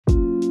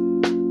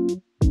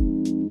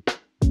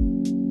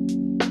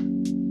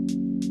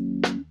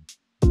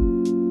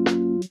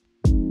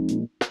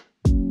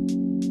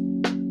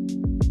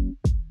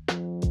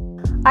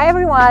Hi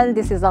everyone,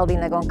 this is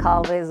Aldina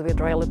Goncalves with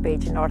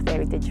LePage North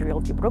Heritage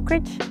Realty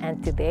Brokerage,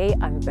 and today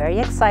I'm very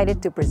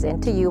excited to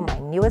present to you my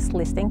newest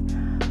listing,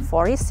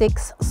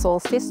 46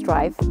 Solstice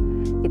Drive.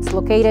 It's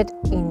located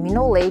in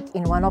Minnow Lake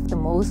in one of the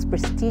most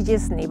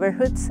prestigious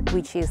neighborhoods,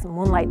 which is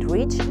Moonlight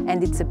Ridge,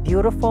 and it's a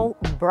beautiful,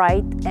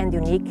 bright and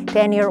unique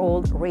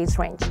 10-year-old raised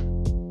ranch.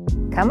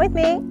 Come with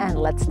me and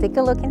let's take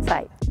a look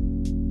inside.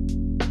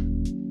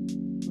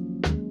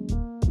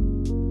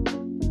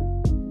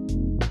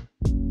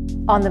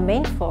 On the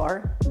main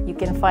floor, you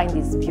can find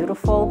this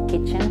beautiful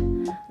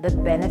kitchen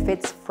that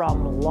benefits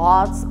from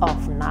lots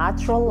of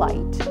natural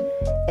light,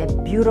 a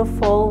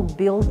beautiful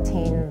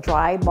built-in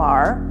dry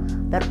bar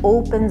that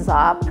opens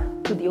up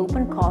to the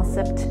open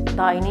concept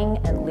dining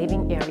and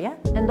living area,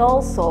 and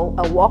also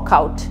a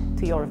walkout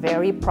to your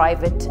very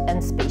private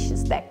and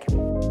spacious deck.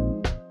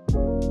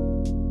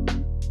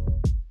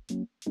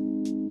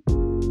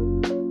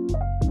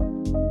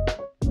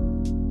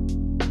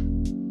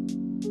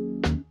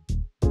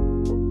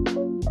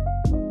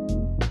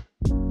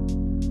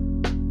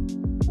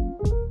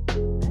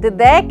 The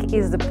deck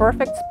is the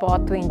perfect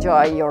spot to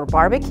enjoy your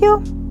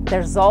barbecue.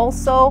 There's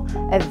also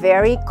a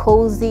very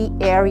cozy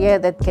area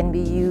that can be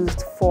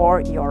used for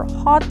your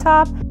hot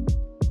tub.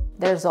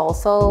 There's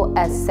also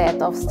a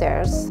set of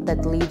stairs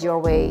that lead your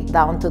way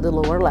down to the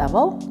lower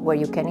level where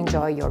you can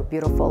enjoy your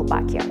beautiful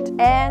backyard.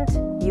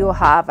 And you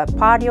have a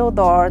patio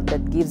door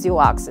that gives you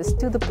access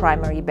to the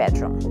primary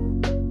bedroom.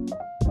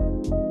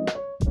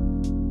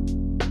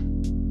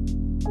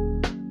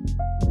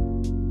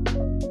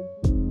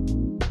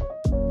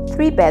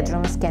 3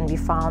 bedrooms can be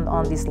found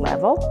on this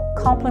level,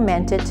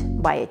 complemented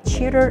by a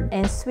cheater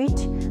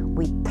ensuite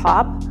with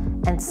tub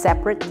and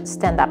separate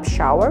stand-up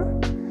shower,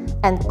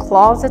 and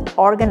closet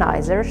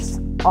organizers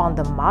on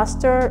the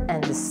master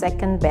and the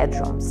second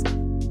bedrooms.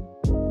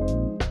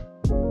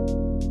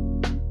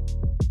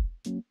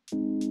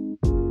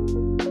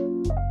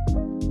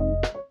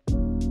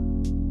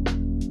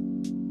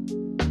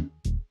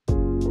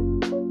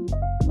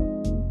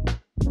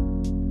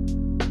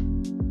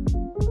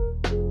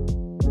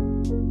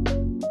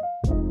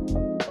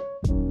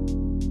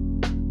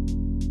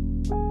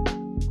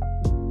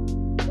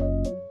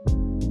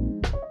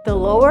 The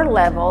lower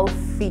level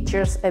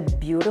features a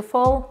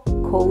beautiful,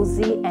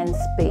 cozy and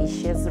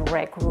spacious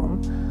rec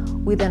room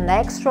with an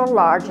extra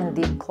large and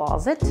deep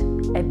closet,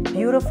 a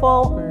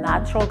beautiful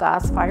natural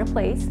gas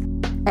fireplace,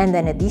 and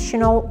an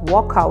additional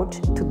walkout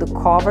to the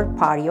covered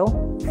patio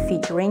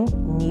featuring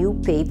new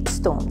paved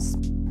stones.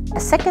 A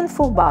second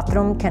full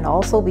bathroom can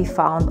also be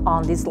found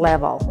on this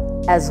level,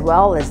 as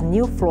well as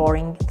new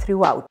flooring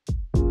throughout.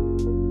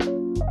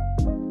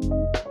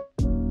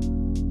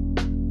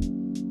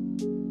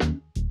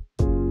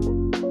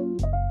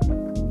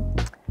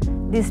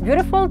 This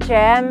beautiful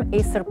gem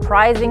is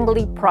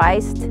surprisingly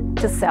priced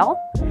to sell,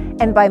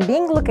 and by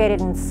being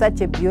located in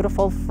such a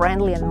beautiful,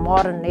 friendly and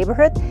modern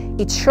neighborhood,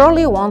 it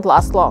surely won't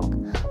last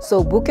long.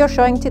 So book your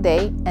showing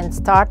today and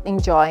start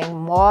enjoying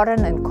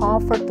modern and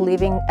comfort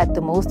living at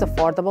the most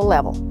affordable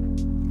level.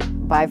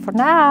 Bye for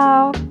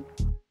now!